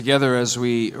Together as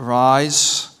we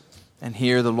rise and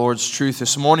hear the Lord's truth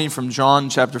this morning from John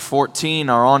chapter 14,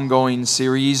 our ongoing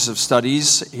series of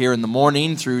studies here in the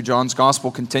morning through John's Gospel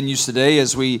continues today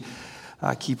as we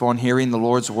keep on hearing the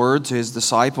Lord's word to his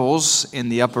disciples in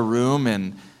the upper room,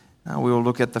 and we will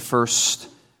look at the first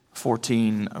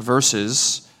 14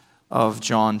 verses of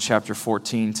John chapter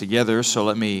 14 together. So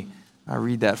let me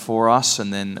read that for us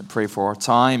and then pray for our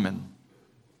time, and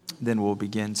then we'll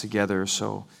begin together.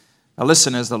 So now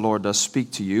listen as the Lord does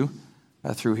speak to you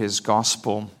through his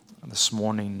gospel this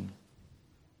morning.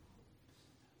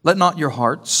 Let not your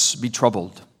hearts be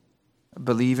troubled.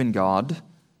 Believe in God,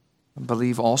 and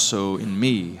believe also in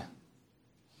me.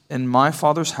 In my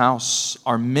Father's house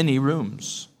are many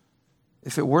rooms.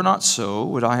 If it were not so,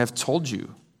 would I have told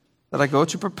you that I go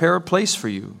to prepare a place for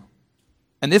you?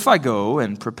 And if I go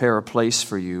and prepare a place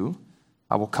for you,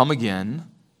 I will come again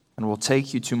and will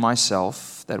take you to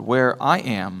myself, that where I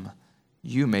am,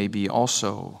 you may be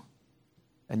also.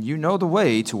 And you know the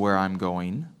way to where I'm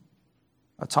going.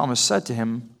 Thomas said to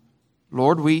him,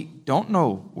 Lord, we don't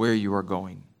know where you are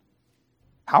going.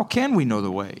 How can we know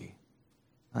the way?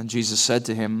 And Jesus said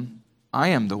to him, I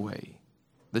am the way,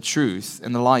 the truth,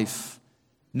 and the life.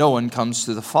 No one comes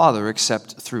to the Father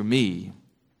except through me.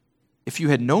 If you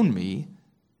had known me,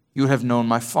 you would have known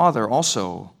my Father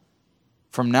also.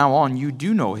 From now on you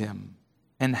do know him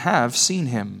and have seen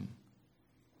him.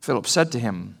 Philip said to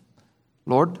him,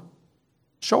 Lord,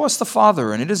 show us the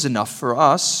Father, and it is enough for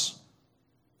us.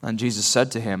 And Jesus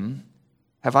said to him,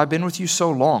 Have I been with you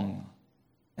so long,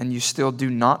 and you still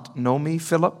do not know me,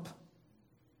 Philip?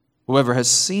 Whoever has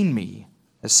seen me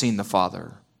has seen the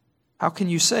Father. How can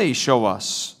you say, Show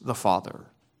us the Father?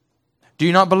 Do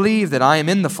you not believe that I am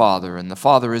in the Father, and the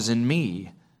Father is in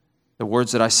me? The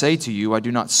words that I say to you, I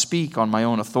do not speak on my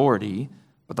own authority,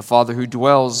 but the Father who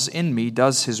dwells in me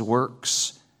does his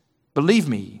works. Believe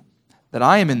me that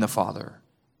I am in the Father,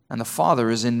 and the Father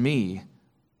is in me,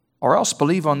 or else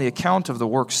believe on the account of the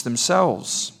works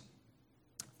themselves.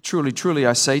 Truly, truly,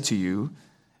 I say to you,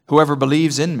 whoever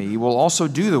believes in me will also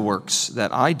do the works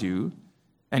that I do,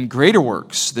 and greater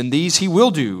works than these he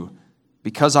will do,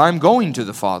 because I am going to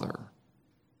the Father.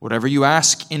 Whatever you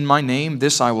ask in my name,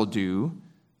 this I will do,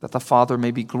 that the Father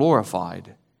may be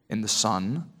glorified in the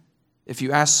Son. If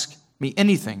you ask me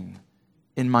anything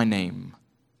in my name,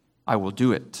 I will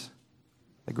do it.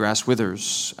 The grass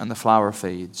withers and the flower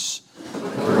fades. The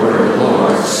word of the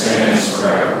Lord stands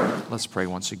forever. Let's pray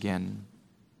once again.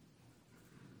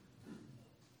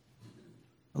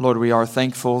 Lord, we are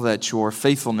thankful that your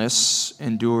faithfulness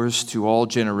endures to all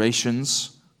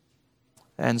generations.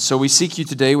 And so we seek you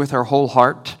today with our whole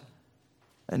heart,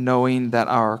 and knowing that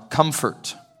our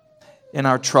comfort in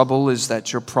our trouble is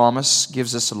that your promise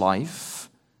gives us life.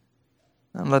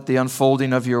 And let the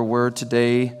unfolding of your word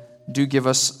today do give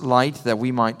us light, that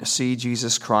we might see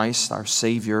Jesus Christ, our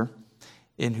Savior,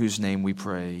 in whose name we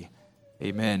pray.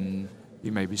 Amen.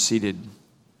 You may be seated.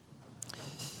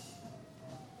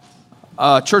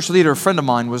 A church leader, a friend of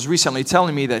mine, was recently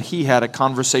telling me that he had a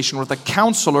conversation with a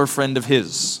counselor friend of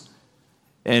his.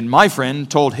 And my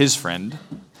friend told his friend,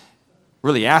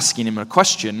 really asking him a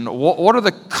question, what are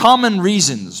the common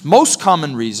reasons, most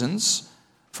common reasons,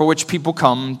 for which people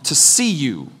come to see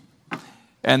you?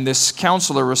 And this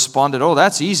counselor responded, oh,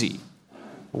 that's easy.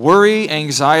 Worry,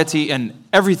 anxiety, and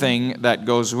everything that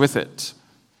goes with it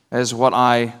is what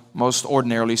I most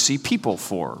ordinarily see people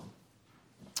for.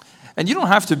 And you don't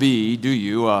have to be, do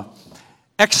you, an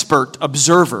expert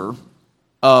observer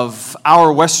of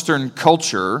our Western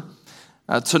culture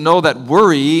to know that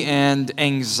worry and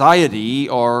anxiety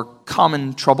are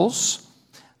common troubles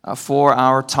for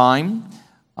our time.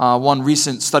 One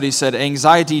recent study said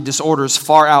anxiety disorders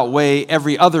far outweigh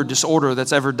every other disorder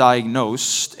that's ever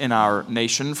diagnosed in our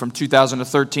nation. From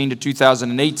 2013 to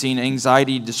 2018,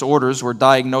 anxiety disorders were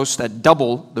diagnosed at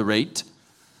double the rate.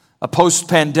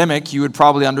 Post-pandemic, you would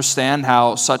probably understand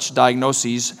how such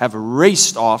diagnoses have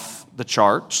raced off the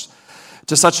charts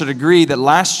to such a degree that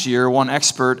last year, one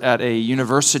expert at a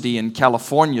university in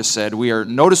California said, we are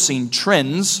noticing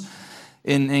trends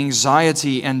in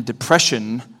anxiety and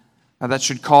depression that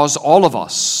should cause all of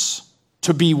us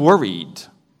to be worried.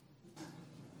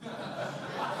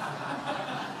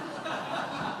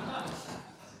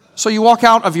 So you walk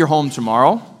out of your home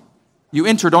tomorrow, you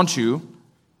enter, don't you,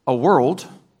 a world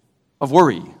of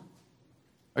worry.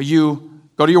 You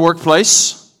go to your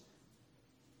workplace,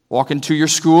 walk into your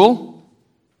school,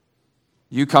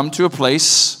 you come to a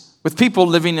place with people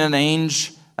living in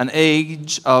an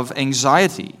age of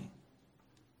anxiety.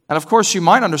 And of course, you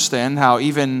might understand how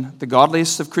even the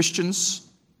godliest of Christians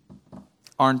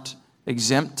aren't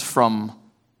exempt from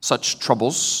such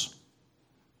troubles.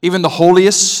 Even the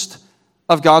holiest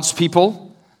of God's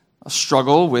people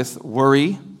struggle with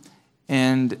worry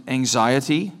and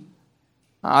anxiety.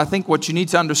 I think what you need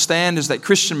to understand is that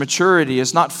Christian maturity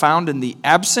is not found in the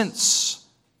absence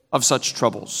of such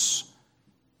troubles.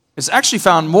 It's actually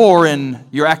found more in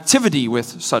your activity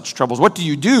with such troubles. What do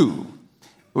you do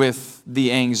with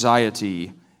the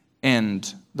anxiety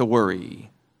and the worry?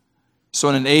 So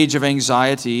in an age of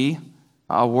anxiety,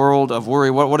 a world of worry,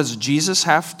 what does Jesus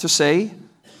have to say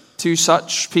to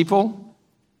such people?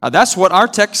 That's what our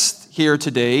text here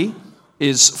today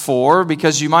is for,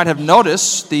 because you might have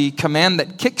noticed the command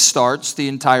that kickstarts the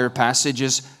entire passage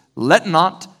is, let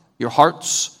not your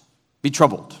hearts be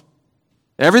troubled.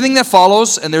 Everything that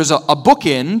follows, and there's a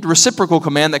bookend, reciprocal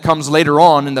command that comes later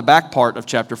on in the back part of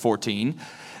chapter 14.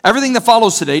 Everything that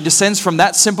follows today descends from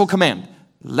that simple command.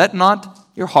 Let not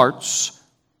your hearts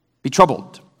be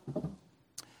troubled.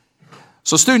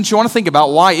 So students, you want to think about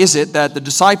why is it that the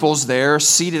disciples there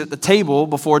seated at the table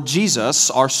before Jesus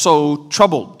are so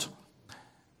troubled?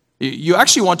 You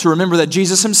actually want to remember that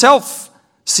Jesus himself,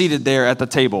 seated there at the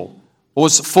table,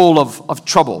 was full of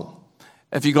trouble.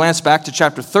 If you glance back to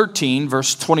chapter 13,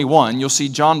 verse 21, you'll see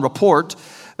John report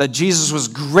that Jesus was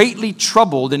greatly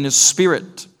troubled in his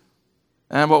spirit.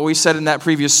 And what we said in that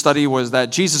previous study was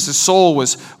that Jesus' soul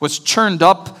was churned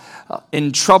up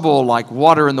in trouble like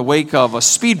water in the wake of a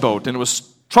speedboat. And it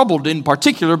was troubled in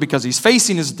particular because he's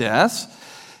facing his death,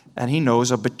 and he knows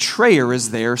a betrayer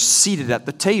is there seated at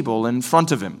the table in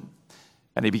front of him.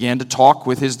 And he began to talk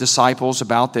with his disciples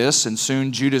about this, and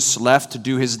soon Judas left to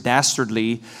do his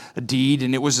dastardly deed,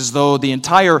 and it was as though the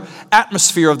entire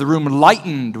atmosphere of the room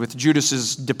lightened with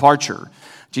Judas's departure.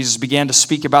 Jesus began to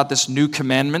speak about this new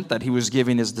commandment that he was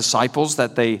giving his disciples,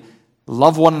 that they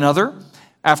love one another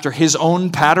after his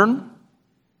own pattern.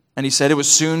 And he said it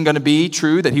was soon going to be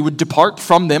true that he would depart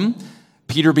from them.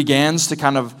 Peter begins to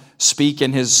kind of speak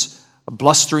in his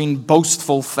blustering,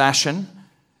 boastful fashion.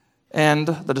 And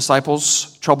the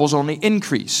disciples' troubles only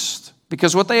increased,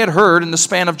 because what they had heard in the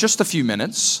span of just a few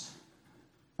minutes,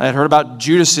 they had heard about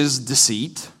Judas's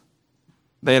deceit,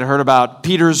 they had heard about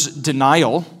Peter's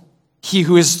denial, he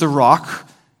who is the rock,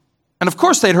 and of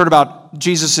course they had heard about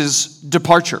Jesus'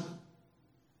 departure.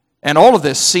 And all of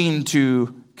this seemed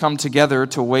to come together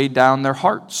to weigh down their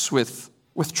hearts with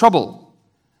trouble,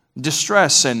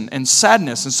 distress, and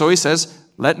sadness. And so he says,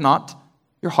 let not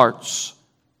your hearts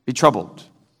be troubled.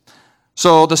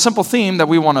 So the simple theme that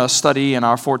we want to study in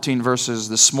our 14 verses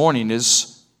this morning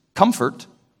is comfort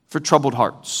for troubled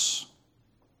hearts.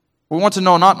 We want to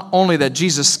know not only that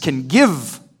Jesus can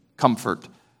give comfort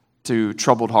to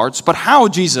troubled hearts, but how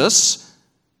Jesus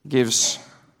gives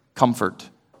comfort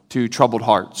to troubled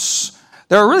hearts.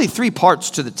 There are really three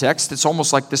parts to the text. It's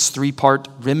almost like this three-part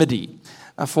remedy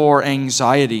for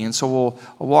anxiety. And so we'll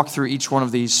walk through each one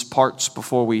of these parts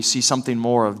before we see something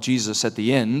more of Jesus at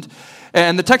the end.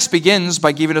 And the text begins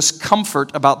by giving us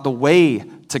comfort about the way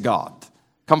to God.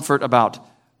 Comfort about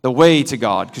the way to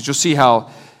God. Because you'll see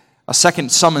how a second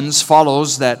summons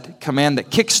follows that command that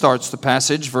kickstarts the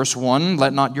passage. Verse 1,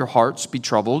 let not your hearts be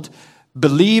troubled.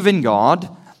 Believe in God.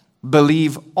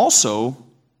 Believe also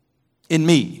in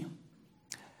me.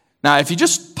 Now, if you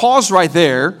just pause right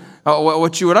there,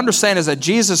 what you would understand is that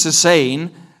Jesus is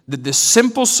saying that the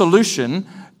simple solution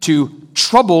to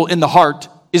trouble in the heart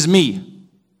is me.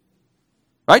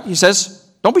 Right? He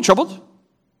says, don't be troubled.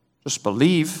 Just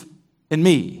believe in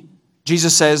me.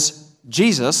 Jesus says,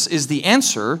 Jesus is the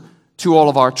answer to all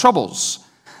of our troubles.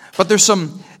 But there's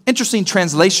some interesting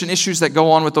translation issues that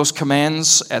go on with those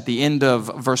commands at the end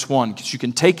of verse 1, because you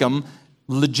can take them,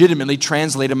 legitimately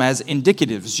translate them as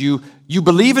indicatives. You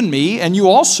believe in me, and you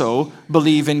also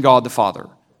believe in God the Father.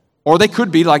 Or they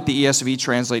could be, like the ESV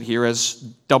translate here, as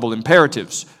double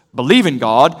imperatives. Believe in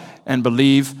God, and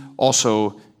believe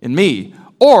also in me.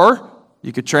 Or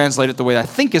you could translate it the way I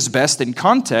think is best in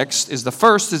context, is the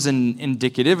first is an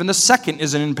indicative and the second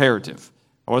is an imperative.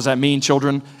 What does that mean,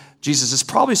 children? Jesus is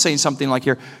probably saying something like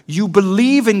here, you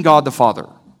believe in God the Father.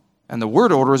 And the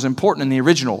word order is important in the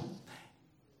original.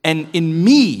 And in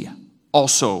me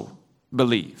also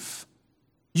believe.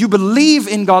 You believe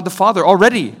in God the Father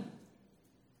already.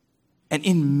 And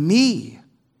in me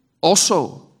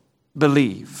also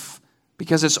believe.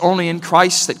 Because it's only in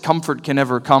Christ that comfort can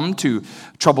ever come to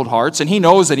troubled hearts. And he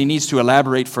knows that he needs to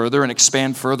elaborate further and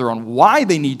expand further on why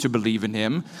they need to believe in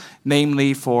him,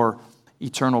 namely for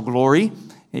eternal glory,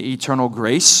 eternal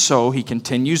grace. So he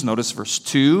continues, notice verse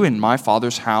 2, in my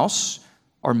Father's house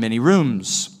are many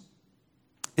rooms.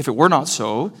 If it were not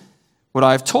so, would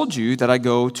I have told you that I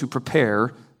go to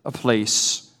prepare a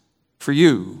place for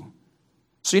you?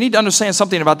 So you need to understand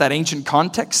something about that ancient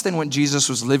context and when Jesus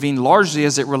was living, largely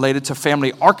as it related to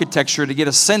family architecture, to get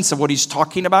a sense of what he's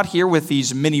talking about here with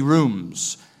these many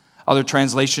rooms. Other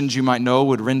translations you might know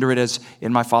would render it as,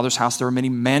 in my Father's house there are many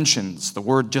mansions. The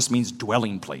word just means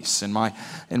dwelling place. In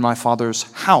my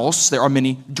Father's house there are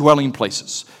many dwelling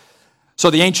places. So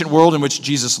the ancient world in which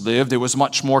Jesus lived, it was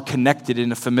much more connected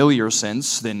in a familiar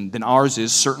sense than ours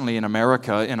is, certainly in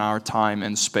America in our time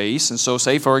and space. And so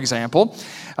say, for example,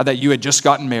 that you had just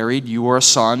gotten married, you were a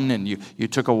son, and you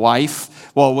took a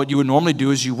wife. Well, what you would normally do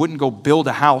is you wouldn't go build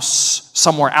a house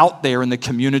somewhere out there in the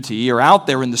community or out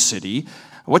there in the city.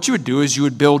 What you would do is you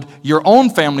would build your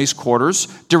own family's quarters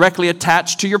directly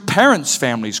attached to your parents'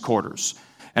 family's quarters.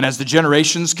 And as the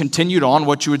generations continued on,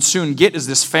 what you would soon get is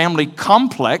this family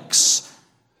complex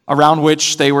around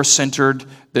which they were centered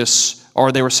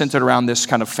around this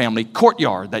kind of family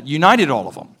courtyard that united all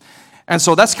of them. And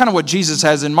so that's kind of what Jesus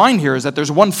has in mind here, is that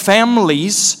there's one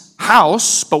family's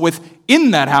house, but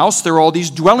within that house there are all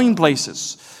these dwelling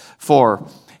places for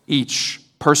each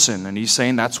person. And he's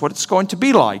saying that's what it's going to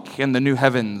be like in the new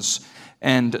heavens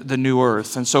and the new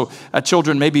earth. And so,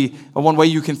 children, maybe one way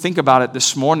you can think about it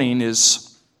this morning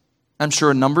is, I'm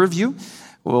sure a number of you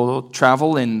will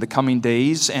travel in the coming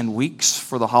days and weeks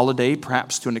for the holiday,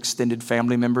 perhaps to an extended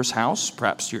family member's house,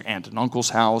 perhaps to your aunt and uncle's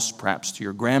house, perhaps to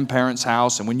your grandparents'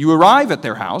 house. And when you arrive at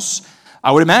their house,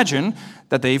 I would imagine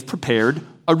that they've prepared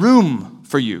a room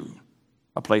for you,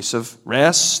 a place of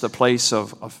rest, a place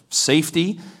of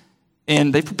safety.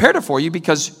 And they've prepared it for you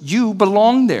because you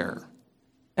belong there.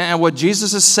 And what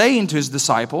Jesus is saying to his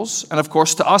disciples, and of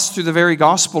course to us through the very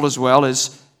gospel as well,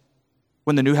 is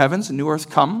when the new heavens and new earth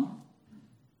come,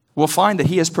 we'll find that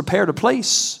he has prepared a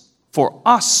place for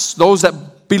us, those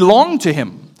that belong to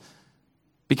him.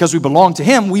 Because we belong to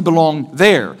him, we belong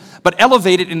there. But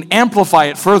elevate it and amplify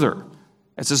it further.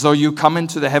 It's as though you come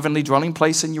into the heavenly dwelling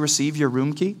place and you receive your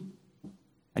room key,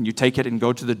 and you take it and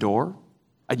go to the door,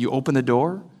 and you open the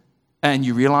door, and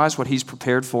you realize what he's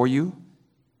prepared for you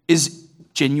is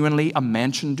genuinely a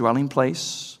mansion dwelling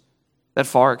place that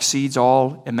far exceeds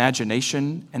all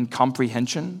imagination and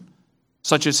comprehension,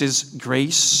 such as his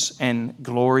grace and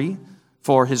glory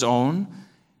for his own.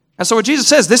 And so what Jesus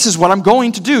says, this is what I'm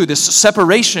going to do, this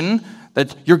separation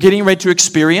that you're getting ready to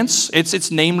experience,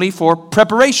 it's namely for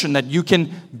preparation, that you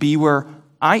can be where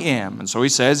I am. And so he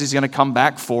says he's going to come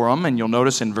back for them, and you'll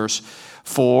notice in verse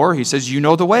 4, he says, you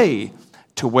know the way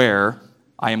to where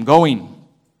I am going.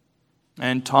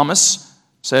 And Thomas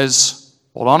says,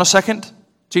 hold on a second,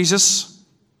 Jesus,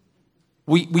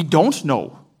 we don't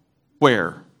know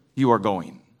where you are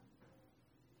going.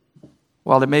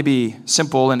 Well, it may be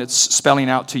simple and it's spelling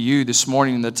out to you this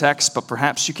morning in the text, but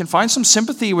perhaps you can find some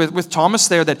sympathy with Thomas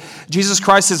there, that Jesus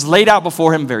Christ has laid out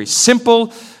before him very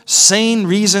simple, sane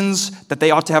reasons that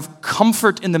they ought to have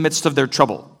comfort in the midst of their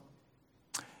trouble.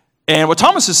 And what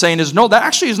Thomas is saying is, no, that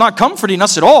actually is not comforting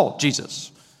us at all,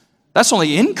 Jesus. That's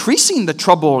only increasing the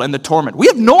trouble and the torment. We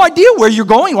have no idea where you're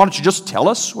going. Why don't you just tell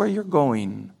us where you're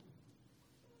going?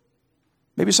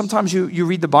 Maybe sometimes you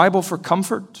read the Bible for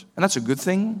comfort, and that's a good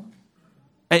thing.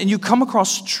 And you come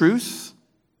across truth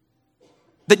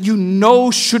that you know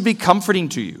should be comforting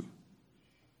to you.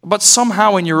 But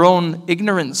somehow in your own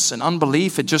ignorance and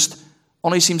unbelief, it just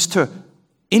only seems to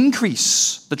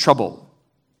increase the trouble,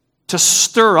 to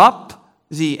stir up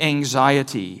the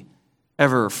anxiety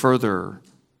ever further.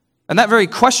 And that very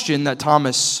question that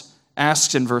Thomas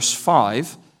asks in verse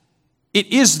 5, it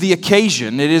is the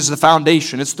occasion, it is the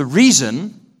foundation, it's the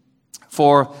reason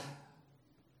for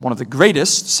one of the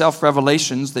greatest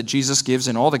self-revelations that Jesus gives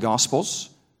in all the Gospels.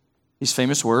 These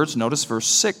famous words, notice verse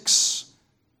 6.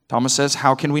 Thomas says,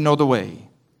 how can we know the way?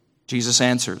 Jesus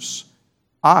answers,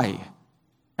 I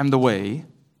am the way,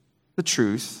 the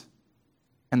truth,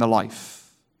 and the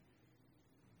life.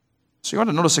 So you want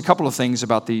to notice a couple of things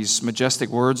about these majestic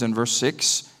words in verse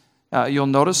 6. You'll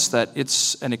notice that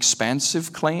it's an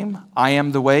expansive claim. I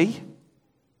am the way.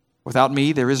 Without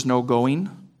me, there is no going.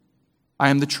 I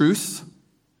am the truth.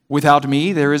 Without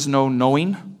me, there is no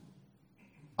knowing.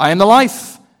 I am the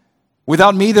life.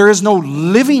 Without me, there is no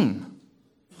living.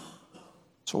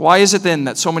 So why is it then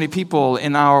that so many people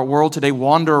in our world today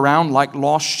wander around like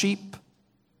lost sheep?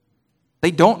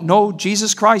 They don't know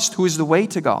Jesus Christ, who is the way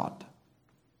to God.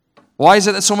 Why is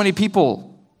it that so many people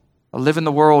live in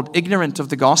the world ignorant of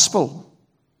the gospel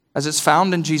as it's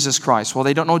found in Jesus Christ? Well,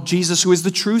 they don't know Jesus, who is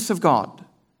the truth of God.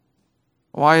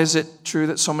 Why is it true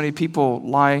that so many people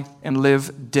lie and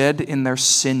live dead in their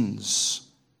sins?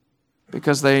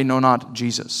 Because they know not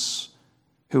Jesus,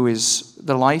 who is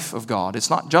the life of God. It's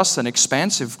not just an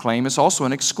expansive claim, it's also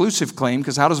an exclusive claim,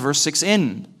 because how does verse 6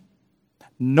 end?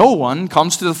 No one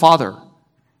comes to the Father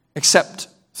except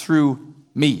through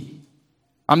me.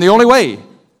 I'm the only way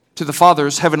to the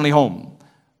Father's heavenly home.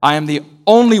 I am the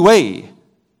only way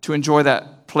to enjoy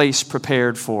that place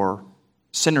prepared for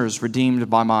sinners redeemed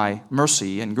by my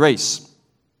mercy and grace.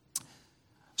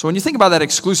 So when you think about that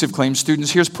exclusive claim,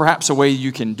 students, here's perhaps a way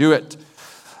you can do it.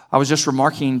 I was just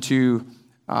remarking to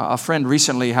a friend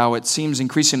recently how it seems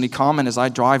increasingly common as I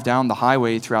drive down the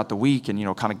highway throughout the week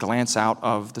and, kind of glance out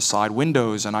of the side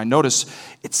windows, and I notice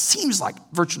it seems like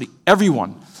virtually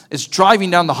everyone is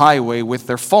driving down the highway with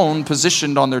their phone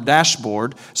positioned on their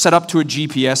dashboard, set up to a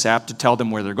GPS app to tell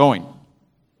them where they're going.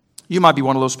 You might be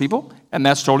one of those people, and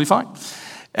that's totally fine.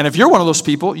 And if you're one of those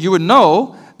people, you would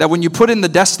know that when you put in the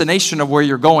destination of where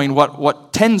you're going,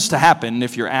 what tends to happen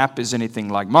if your app is anything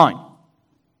like mine?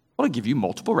 Well, it'll give you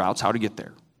multiple routes how to get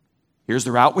there. Here's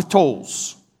the route with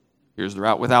tolls. Here's the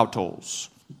route without tolls.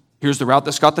 Here's the route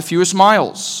that's got the fewest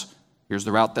miles. Here's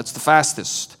the route that's the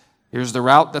fastest. Here's the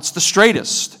route that's the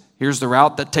straightest. Here's the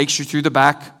route that takes you through the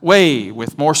back way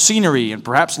with more scenery and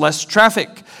perhaps less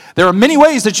traffic. There are many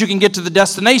ways that you can get to the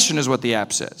destination, is what the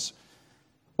app says.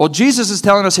 Well, Jesus is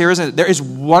telling us here, isn't it? There is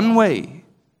one way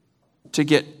to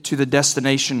get to the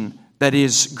destination that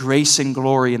is grace and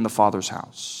glory in the Father's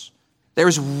house. There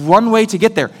is one way to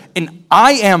get there, and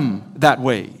I am that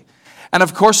way. And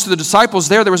of course, to the disciples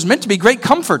there was meant to be great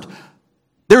comfort.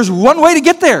 There's one way to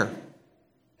get there,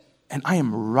 and I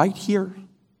am right here.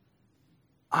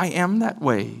 I am that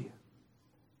way.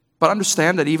 But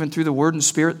understand that even through the Word and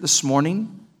Spirit this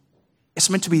morning, it's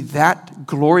meant to be that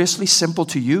gloriously simple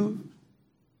to you.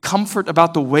 Comfort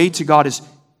about the way to God is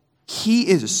He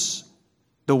is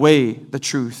the way, the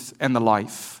truth, and the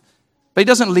life. But He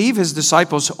doesn't leave His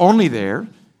disciples only there.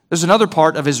 There's another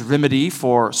part of His remedy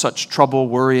for such trouble,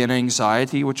 worry, and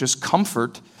anxiety, which is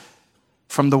comfort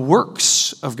from the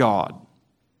works of God.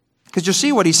 Because you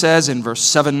see what He says in verse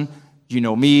 7, you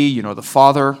know me, you know the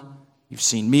Father. You've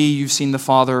seen me, you've seen the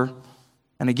Father.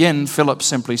 And again, Philip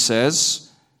simply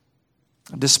says,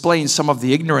 displaying some of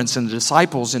the ignorance in the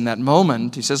disciples in that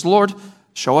moment, he says, Lord,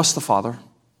 show us the Father,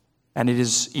 and it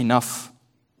is enough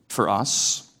for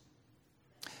us.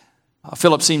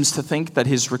 Philip seems to think that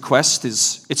his request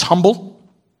it's humble.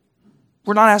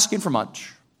 We're not asking for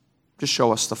much. Just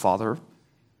show us the Father.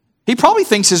 He probably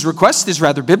thinks his request is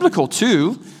rather biblical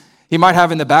too. He might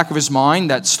have in the back of his mind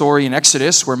that story in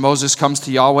Exodus where Moses comes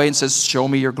to Yahweh and says, show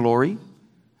me your glory.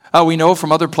 We know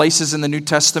from other places in the New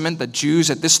Testament that Jews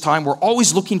at this time were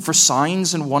always looking for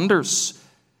signs and wonders.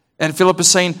 And Philip is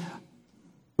saying,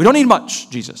 we don't need much,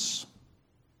 Jesus.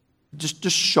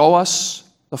 Just show us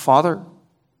the Father.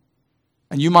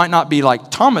 And you might not be like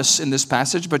Thomas in this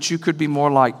passage, but you could be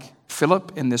more like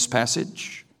Philip in this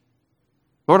passage.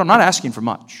 Lord, I'm not asking for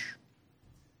much.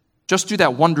 Just do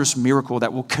that wondrous miracle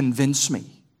that will convince me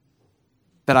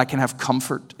that I can have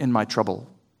comfort in my trouble.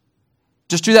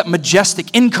 Just do that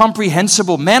majestic,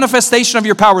 incomprehensible manifestation of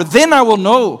your power. Then I will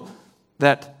know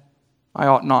that I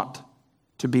ought not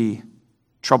to be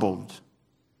troubled.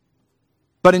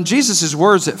 But in Jesus'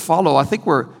 words that follow, I think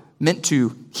we're meant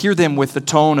to hear them with the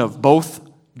tone of both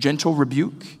gentle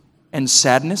rebuke and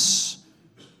sadness.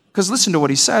 Because listen to what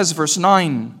he says, verse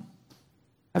 9.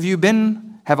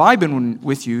 Have I been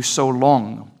with you so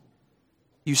long?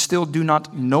 You still do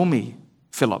not know me,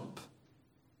 Philip.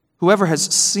 Whoever has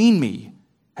seen me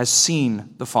has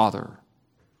seen the Father.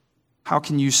 How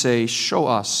can you say, show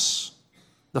us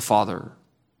the Father?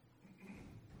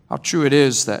 How true it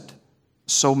is that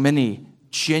so many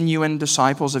genuine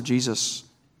disciples of Jesus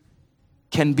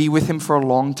can be with Him for a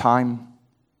long time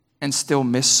and still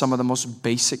miss some of the most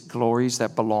basic glories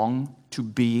that belong to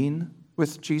being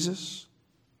with Jesus.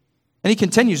 And he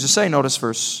continues to say, notice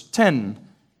verse 10,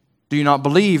 do you not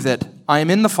believe that I am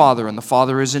in the Father and the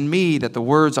Father is in me, that the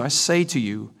words I say to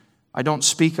you, I don't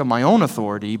speak of my own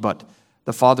authority, but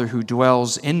the Father who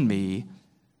dwells in me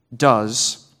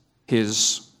does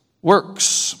His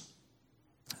works.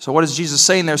 So what is Jesus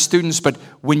saying there, students? But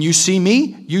when you see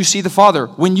me, you see the Father.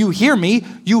 When you hear me,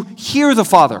 you hear the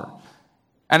Father.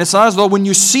 And it's not as though when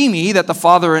you see me that the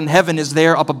Father in heaven is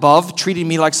there up above treating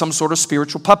me like some sort of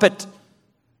spiritual puppet.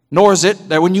 Nor is it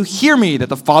that when you hear me that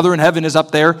the Father in heaven is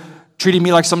up there treating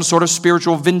me like some sort of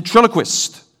spiritual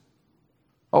ventriloquist.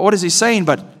 What is he saying?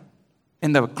 But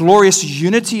in the glorious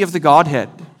unity of the Godhead,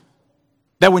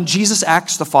 that when Jesus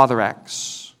acts, the Father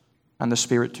acts, and the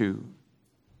Spirit too.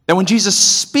 That when Jesus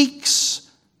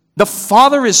speaks, the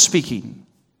Father is speaking,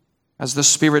 as the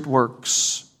Spirit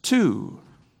works too.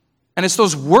 And it's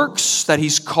those works that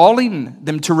he's calling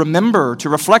them to remember, to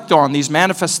reflect on, these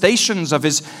manifestations of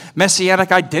his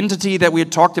messianic identity that we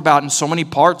had talked about in so many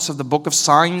parts of the book of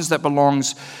signs that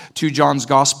belongs to John's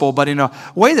gospel, but in a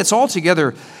way that's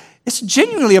altogether It's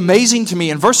genuinely amazing to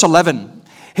me. In verse 11,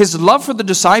 his love for the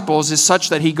disciples is such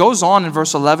that he goes on in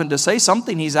verse 11 to say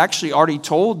something he's actually already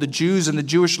told the Jews and the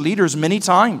Jewish leaders many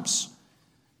times.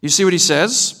 You see what he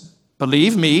says?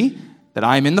 Believe me that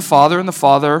I am in the Father and the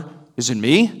Father is in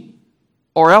me.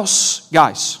 Or else,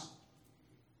 guys,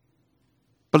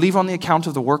 believe on the account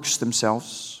of the works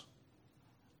themselves.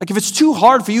 Like if it's too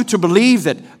hard for you to believe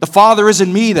that the Father is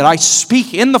in me, that I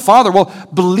speak in the Father, well,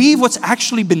 believe what's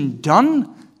actually been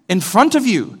done in front of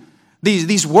you.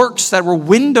 These works that were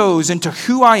windows into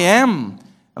who I am,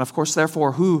 and of course,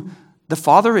 therefore, who the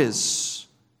Father is.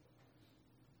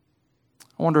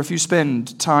 I wonder if you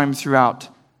spend time throughout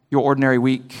your ordinary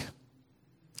week,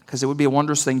 because it would be a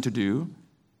wondrous thing to do,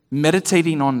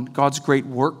 meditating on God's great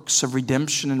works of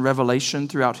redemption and revelation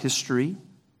throughout history.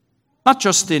 Not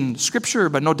just in Scripture,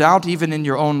 but no doubt even in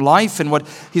your own life. And what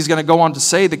he's going to go on to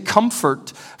say, the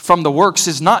comfort from the works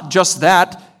is not just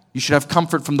that. You should have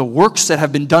comfort from the works that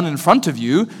have been done in front of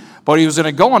you. But he was going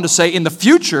to go on to say, in the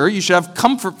future, you should have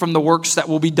comfort from the works that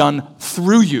will be done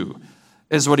through you,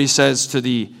 is what he says to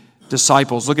the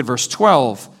disciples. Look at verse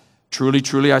 12. Truly,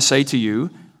 truly, I say to you,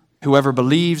 whoever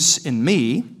believes in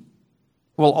me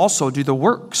will also do the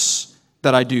works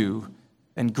that I do,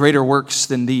 and greater works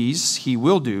than these he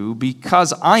will do,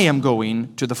 because I am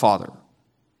going to the Father.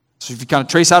 So if you kind of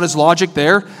trace out his logic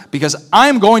there, because I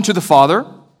am going to the Father,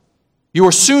 you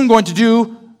are soon going to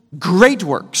do great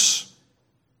works.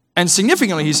 And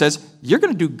significantly, he says, you're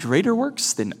going to do greater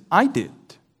works than I did.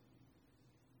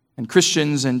 And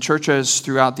Christians and churches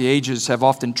throughout the ages have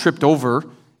often tripped over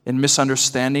in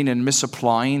misunderstanding and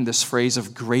misapplying this phrase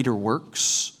of greater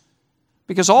works.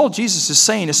 Because all Jesus is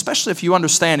saying, especially if you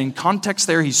understand in context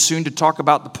there, he's soon to talk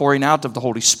about the pouring out of the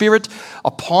Holy Spirit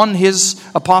upon his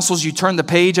apostles. You turn the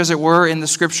page, as it were, in the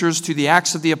Scriptures to the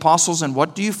Acts of the Apostles, and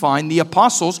what do you find the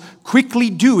apostles quickly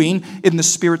doing in the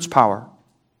Spirit's power?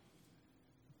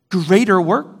 Greater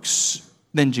works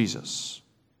than Jesus.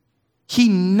 He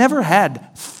never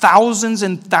had thousands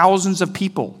and thousands of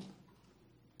people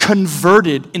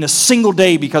converted in a single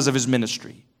day because of his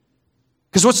ministry.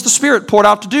 Because what's the Spirit poured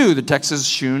out to do? The text is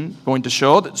soon going to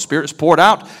show that the Spirit is poured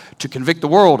out to convict the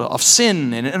world of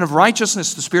sin and of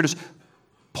righteousness. The Spirit is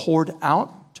poured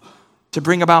out to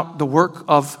bring about the work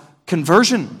of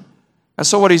conversion. And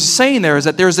so what he's saying there is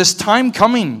that there's this time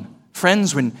coming,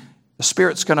 friends, when the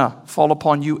Spirit's going to fall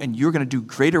upon you and you're going to do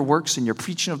greater works in your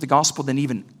preaching of the gospel than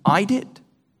even I did.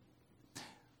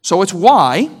 So it's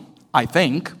why, I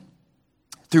think,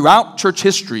 throughout church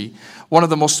history, one of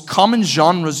the most common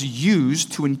genres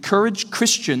used to encourage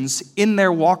Christians in their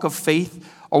walk of faith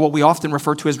are what we often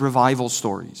refer to as revival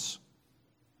stories.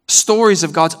 Stories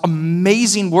of God's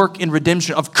amazing work in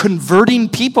redemption, of converting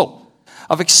people,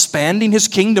 of expanding his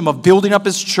kingdom, of building up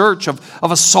his church, of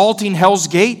assaulting hell's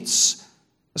gates.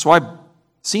 That's why it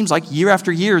seems like year after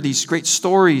year, these great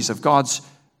stories of God's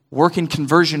work in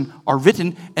conversion are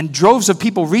written, and droves of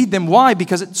people read them. Why?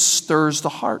 Because it stirs the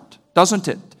heart, doesn't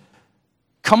it?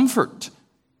 Comfort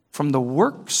from the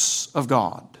works of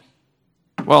God.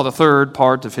 Well, the third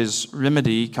part of his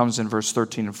remedy comes in verse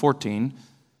 13 and 14.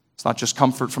 It's not just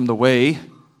comfort from the way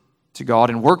to God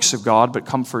and works of God, but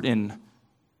comfort in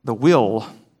the will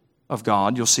of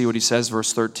God. You'll see what he says,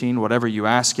 verse 13, whatever you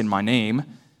ask in my name,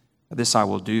 this I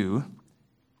will do,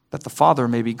 that the Father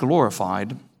may be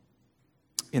glorified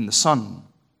in the Son.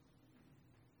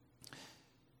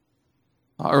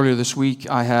 Earlier this week,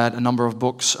 I had a number of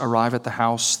books arrive at the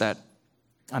house that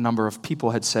a number of people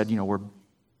had said, were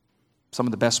some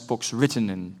of the best books written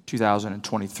in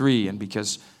 2023. And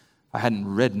because I hadn't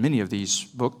read many of these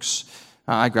books,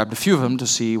 I grabbed a few of them to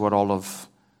see what all of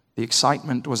the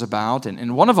excitement was about.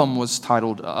 And one of them was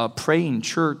titled A Praying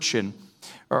Church. And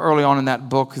early on in that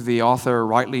book, the author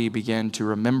rightly began to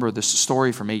remember this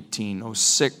story from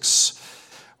 1806,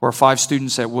 where 5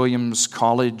 students at Williams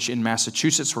College in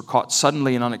Massachusetts were caught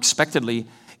suddenly and unexpectedly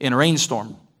in a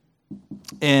rainstorm.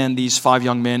 And these 5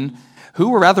 young men, who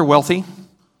were rather wealthy,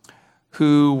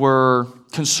 who were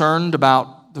concerned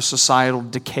about the societal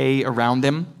decay around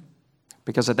them,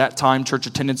 because at that time, church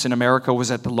attendance in America was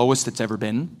at the lowest it's ever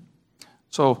been.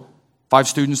 So 5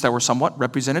 students that were somewhat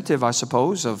representative, I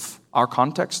suppose, of our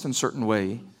context in a certain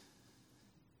way.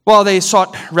 Well, they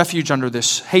sought refuge under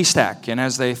this haystack, and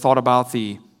as they thought about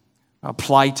the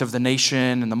plight of the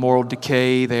nation and the moral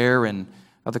decay there and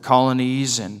of the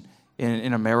colonies and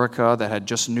in America that had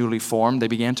just newly formed, they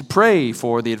began to pray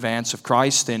for the advance of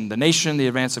Christ in the nation, the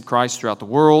advance of Christ throughout the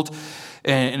world.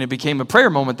 And it became a prayer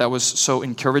moment that was so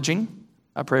encouraging,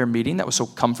 a prayer meeting that was so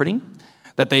comforting,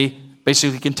 that they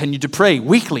basically continued to pray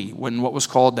weekly when what was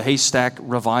called the Haystack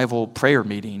Revival Prayer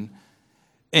Meeting.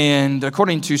 And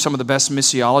according to some of the best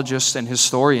missiologists and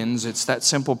historians, it's that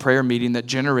simple prayer meeting that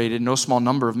generated no small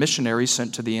number of missionaries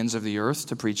sent to the ends of the earth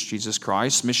to preach Jesus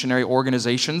Christ, missionary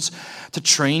organizations to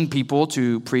train people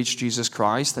to preach Jesus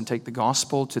Christ and take the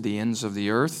gospel to the ends of the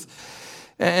earth.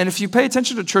 And if you pay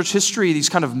attention to church history, these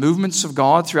kind of movements of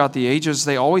God throughout the ages,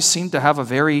 they always seem to have a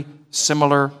very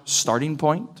similar starting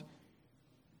point.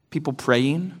 People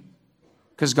praying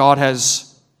because God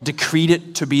has decreed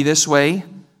it to be this way.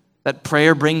 That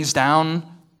prayer brings down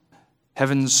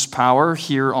heaven's power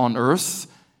here on earth.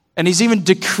 And he's even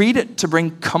decreed it to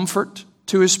bring comfort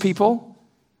to his people.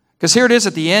 Because here it is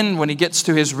at the end when he gets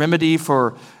to his remedy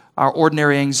for our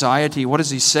ordinary anxiety. What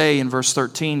does he say in verse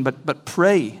 13? But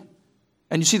pray.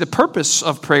 And you see the purpose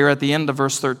of prayer at the end of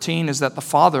verse 13 is that the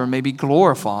Father may be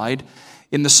glorified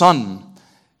in the Son.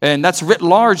 And that's writ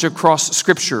large across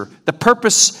Scripture. The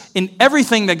purpose in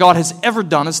everything that God has ever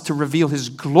done is to reveal his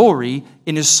glory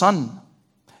in his Son.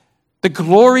 The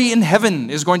glory in heaven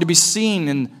is going to be seen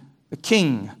in the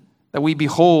King that we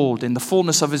behold in the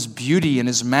fullness of his beauty and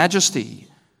his majesty.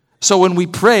 So when we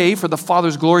pray for the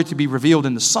Father's glory to be revealed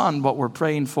in the Son, what we're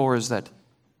praying for is that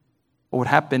what would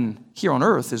happen here on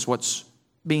earth is what's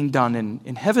being done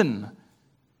in heaven.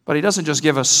 But he doesn't just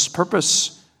give us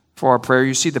purpose for our prayer.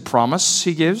 You see the promise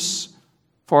he gives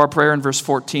for our prayer in verse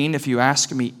 14. If you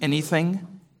ask me anything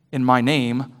in my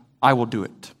name, I will do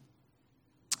it.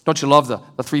 Don't you love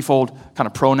the threefold kind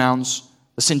of pronouns,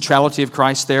 the centrality of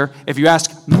Christ there? If you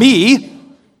ask me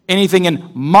anything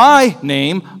in my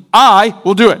name, I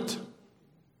will do it.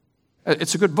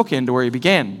 It's a good bookend to where he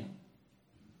began.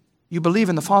 You believe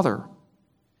in the Father.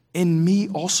 In me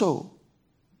also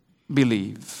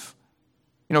believe.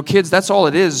 You know, kids, that's all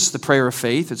it is, the prayer of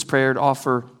faith. It's prayer to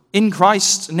offer in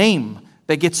Christ's name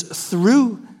that gets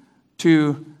through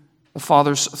to the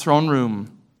Father's throne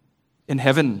room in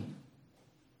heaven.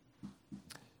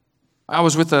 I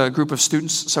was with a group of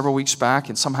students several weeks back,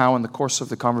 and somehow in the course of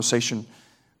the conversation,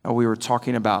 we were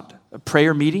talking about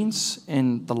prayer meetings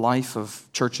in the life of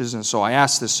churches. And so I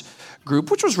asked this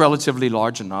group, which was relatively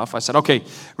large enough, I said, okay,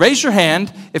 raise your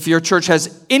hand if your church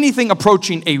has anything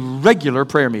approaching a regular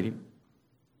prayer meeting.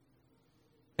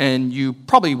 And you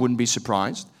probably wouldn't be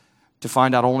surprised to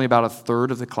find out only about a third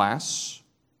of the class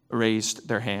raised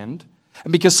their hand.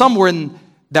 And because some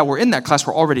that were in that class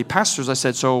were already pastors, I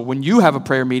said, so when you have a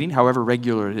prayer meeting, however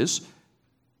regular it is,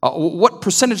 what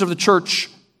percentage of the church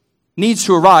needs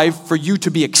to arrive for you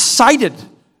to be excited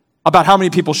about how many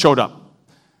people showed up?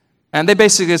 And they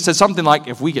basically said something like,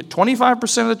 if we get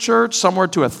 25% of the church, somewhere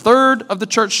to a third of the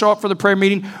church show up for the prayer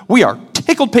meeting, we are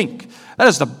tickled pink. That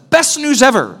is the best news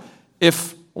ever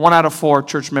if 1 out of 4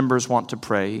 church members want to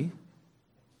pray.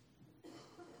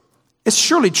 It's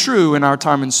surely true in our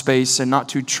time and space, and not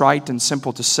too trite and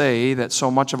simple to say, that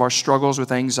so much of our struggles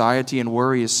with anxiety and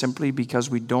worry is simply because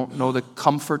we don't know the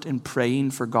comfort in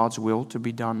praying for God's will to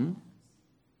be done.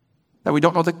 That we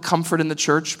don't know the comfort in the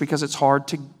church because it's hard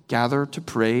to gather to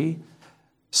pray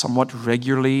somewhat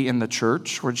regularly in the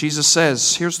church, where Jesus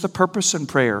says, here's the purpose in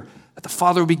prayer, that the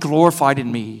Father will be glorified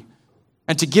in me.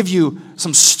 And to give you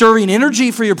some stirring energy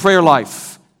for your prayer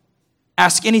life,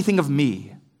 ask anything of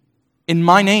me in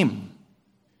my name.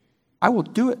 I will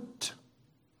do it.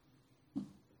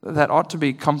 That ought to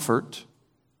be comfort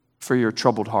for your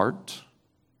troubled heart.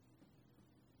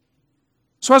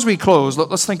 So as we close,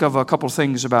 let's think of a couple of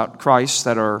things about Christ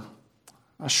that are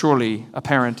surely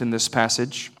apparent in this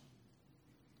passage.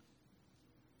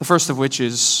 The first of which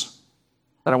is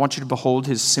that I want you to behold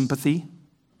his sympathy.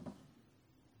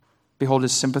 Behold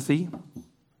his sympathy.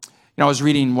 I was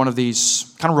reading one of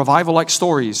these kind of revival-like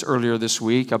stories earlier this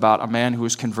week about a man who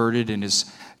was converted in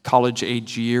his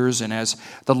college-age years, and as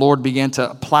the Lord began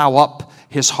to plow up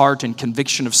his heart in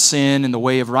conviction of sin and the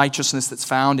way of righteousness that's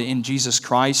found in Jesus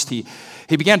Christ, he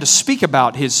began to speak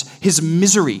about his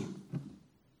misery.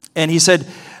 And he said,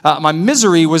 my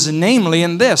misery was namely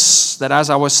in this, that as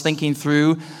I was thinking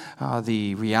through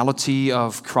the reality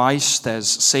of Christ as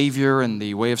Savior and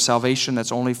the way of salvation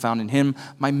that's only found in him,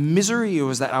 my misery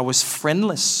was that I was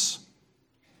friendless.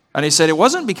 And he said, it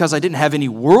wasn't because I didn't have any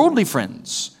worldly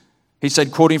friends. He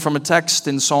said, quoting from a text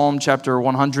in Psalm chapter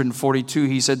 142,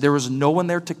 he said, there was no one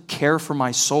there to care for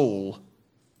my soul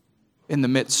in the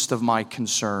midst of my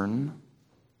concern.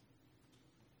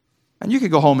 And you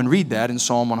could go home and read that in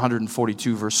Psalm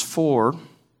 142, verse 4.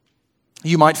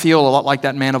 You might feel a lot like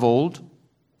that man of old,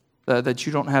 that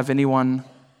you don't have anyone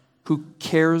who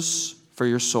cares for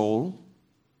your soul.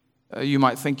 You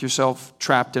might think yourself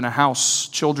trapped in a house,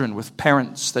 children with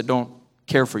parents that don't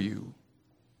care for you.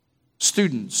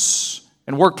 Students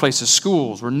in workplaces,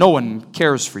 schools where no one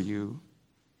cares for you.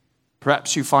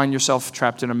 Perhaps you find yourself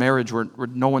trapped in a marriage where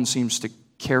no one seems to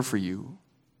care for you.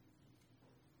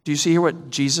 Do you see here what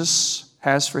Jesus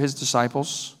has for his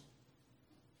disciples?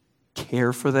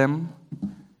 Care for them.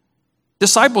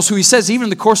 Disciples who he says, even in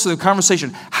the course of the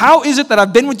conversation, how is it that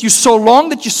I've been with you so long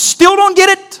that you still don't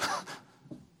get it?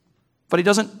 But he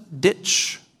doesn't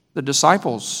ditch the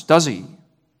disciples, does he?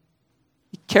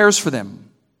 He cares for them.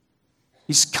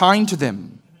 He's kind to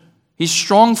them. He's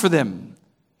strong for them.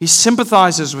 He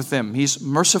sympathizes with them. He's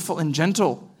merciful and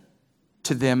gentle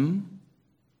to them.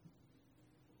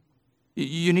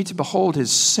 You need to behold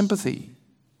his sympathy.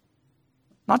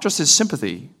 Not just his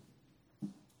sympathy,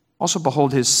 also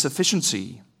behold his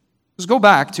sufficiency. Let's go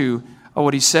back to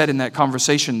what he said in that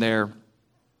conversation there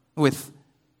with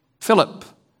Philip.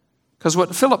 Because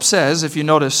what Philip says, if you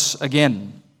notice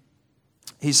again,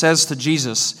 he says to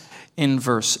Jesus in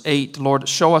verse 8, Lord,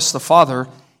 show us the Father.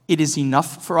 It is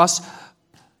enough for us.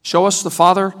 Show us the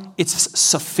Father. It's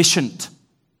sufficient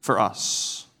for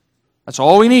us. That's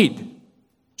all we need,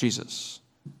 Jesus.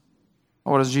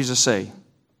 What does Jesus say?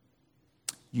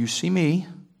 You see me,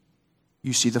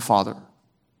 you see the Father.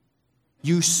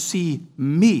 You see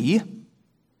me,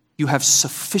 you have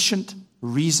sufficient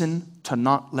reason to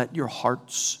not let your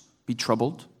hearts be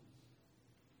troubled.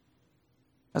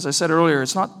 As I said earlier,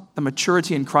 it's not the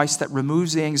maturity in Christ that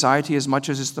removes the anxiety as much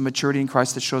as it's the maturity in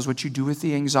Christ that shows what you do with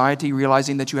the anxiety,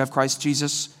 realizing that you have Christ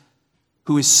Jesus,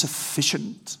 who is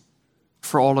sufficient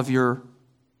for all of your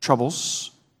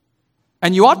troubles.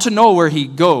 And you ought to know where he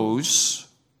goes,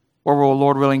 or we'll,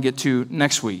 Lord willing, get to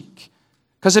next week.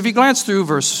 Because if you glance through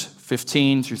verse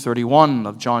 15 through 31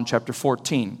 of John chapter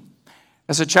 14,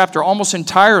 it's a chapter almost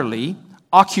entirely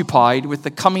occupied with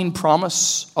the coming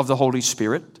promise of the Holy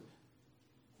Spirit,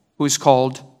 who is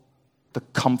called the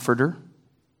Comforter.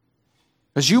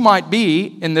 As you might be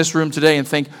in this room today and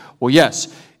think, well,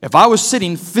 yes, if I was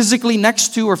sitting physically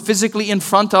next to or physically in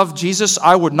front of Jesus,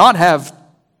 I would not have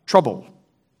trouble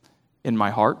in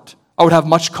my heart. I would have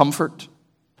much comfort.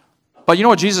 But you know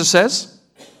what Jesus says?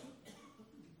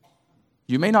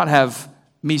 You may not have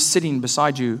me sitting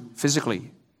beside you physically,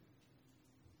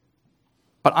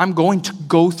 but I'm going to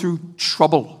go through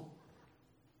trouble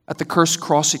at the cursed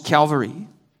cross at Calvary.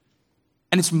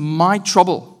 And it's my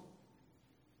trouble.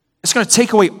 It's going to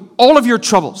take away all of your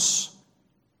troubles.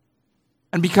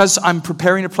 And because I'm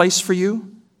preparing a place for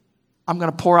you, I'm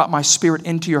going to pour out my Spirit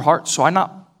into your heart, so I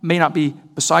may not be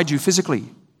beside you physically.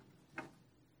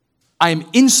 I am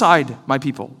inside my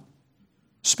people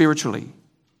spiritually.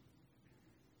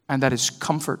 And that is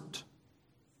comfort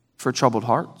for troubled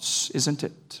hearts, isn't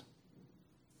it?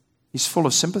 He's full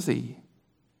of sympathy.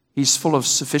 He's full of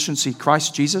sufficiency.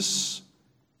 Christ Jesus,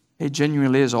 it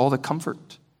genuinely is all the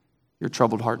comfort your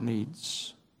troubled heart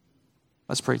needs.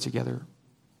 Let's pray together.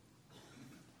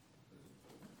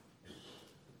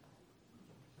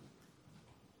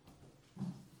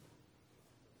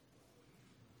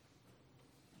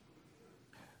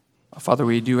 Father,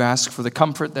 we do ask for the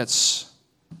comfort that's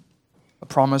a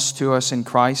promise to us in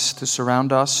Christ, to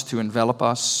surround us, to envelop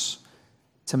us,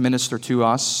 to minister to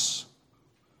us,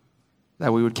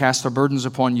 that we would cast our burdens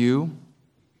upon you,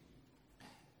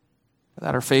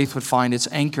 that our faith would find its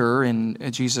anchor in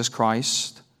Jesus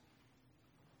Christ,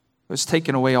 who has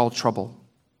taken away all trouble,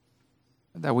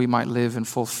 that we might live in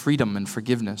full freedom and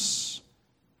forgiveness.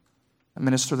 And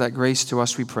minister that grace to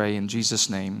us, we pray, in Jesus'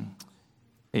 name.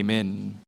 Amen.